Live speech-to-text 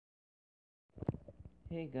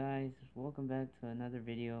Hey guys, welcome back to another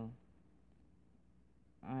video.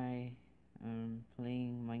 I am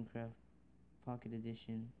playing Minecraft Pocket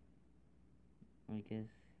Edition, I guess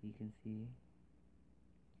you can see.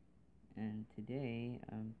 And today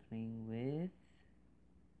I'm playing with...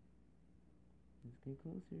 Let's get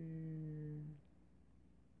closer.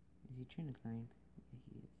 Is he trying to climb? Yeah,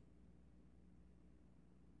 he is.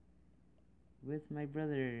 With my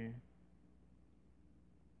brother.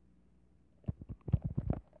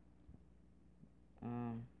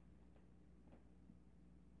 Um,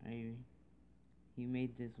 I... He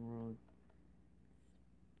made this world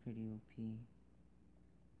pretty OP.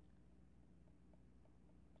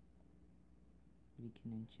 We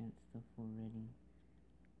can enchant stuff already.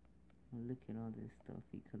 Oh, look at all this stuff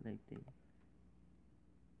he collected.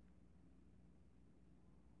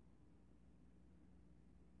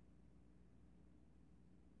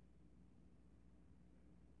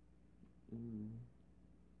 Ooh.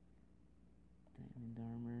 Diamond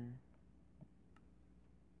armor.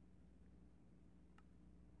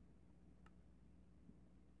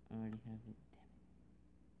 I already have it.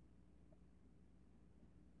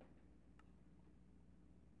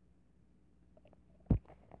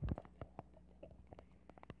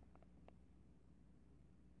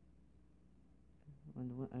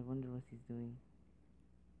 I wonder what he's doing.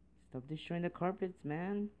 Stop destroying the carpets,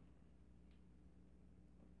 man.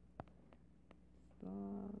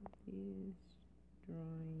 Stop destroying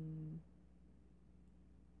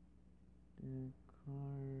the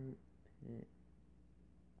carpet.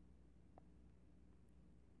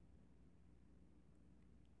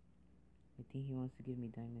 I think he wants to give me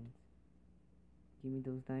diamonds. Give me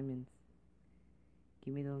those diamonds.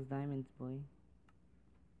 Give me those diamonds, boy.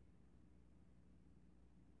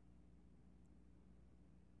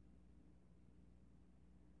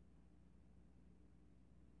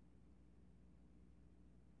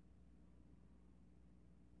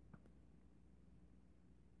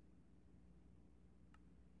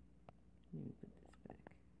 Let me put this back.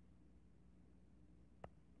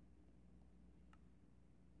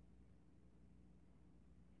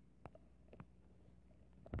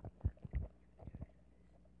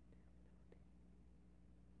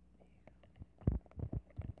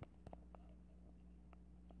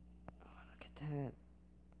 Oh, look at that.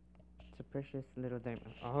 It's a precious little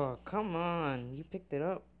diamond. Oh, come on. You picked it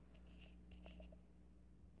up.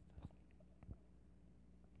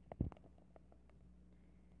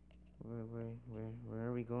 Where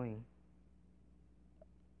are we going?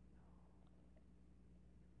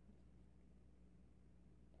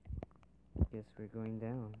 Guess we're going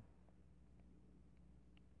down.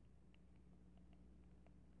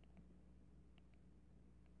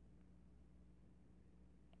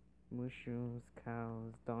 Mushrooms,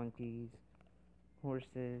 cows, donkeys,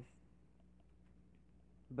 horses,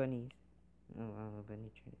 bunnies. Oh wow, a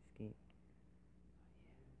bunny trying to escape.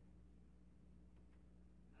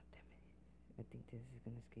 Oh damn it. I think this is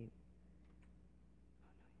gonna escape.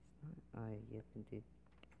 Oh no, it's not. Yep, it did.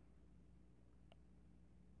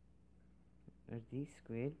 Are these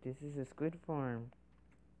squid? This is a squid farm.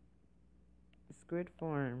 A squid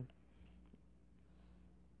farm.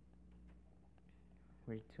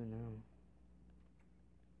 Where to now?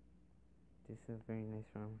 This is a very nice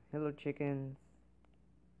farm. Hello chickens.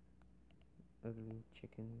 Ugly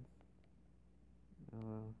chickens. Oh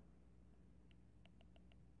well.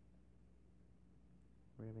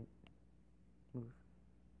 Rabbit. Move.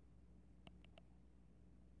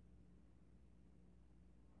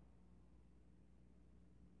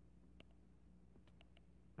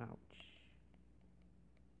 Ouch.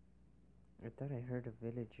 I thought I heard a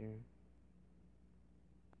villager.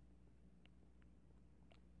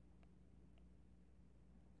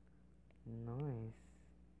 Nice.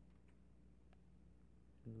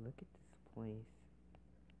 Look at this place.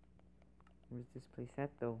 Where's this place at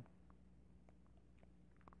though?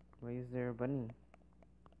 Why is there a bunny?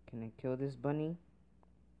 Can I kill this bunny?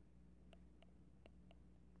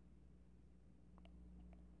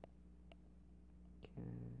 Can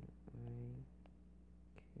I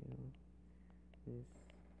kill this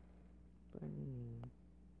bunny?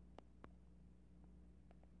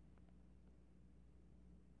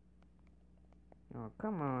 Oh,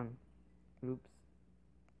 come on. Oops.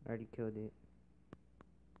 I already killed it.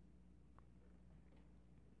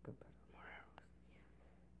 Go put more arrows.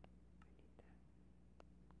 I need that.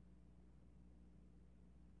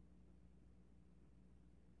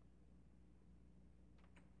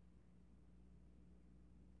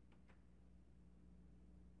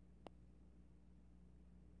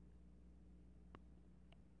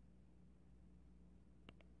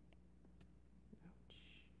 Ouch.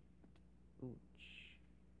 Ouch.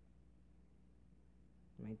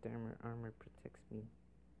 My diamond armor protects me.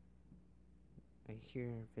 I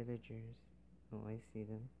hear villagers. Oh, I see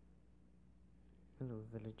them. Hello,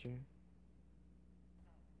 villager.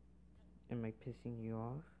 Am I pissing you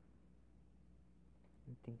off?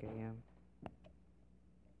 I think I am.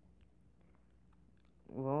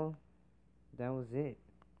 Well, that was it.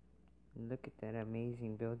 Look at that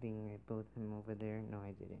amazing building I built him over there. No,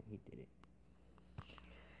 I didn't. He did it.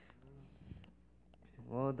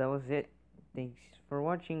 Well, that was it. Thanks for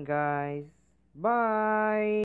watching, guys. Bye!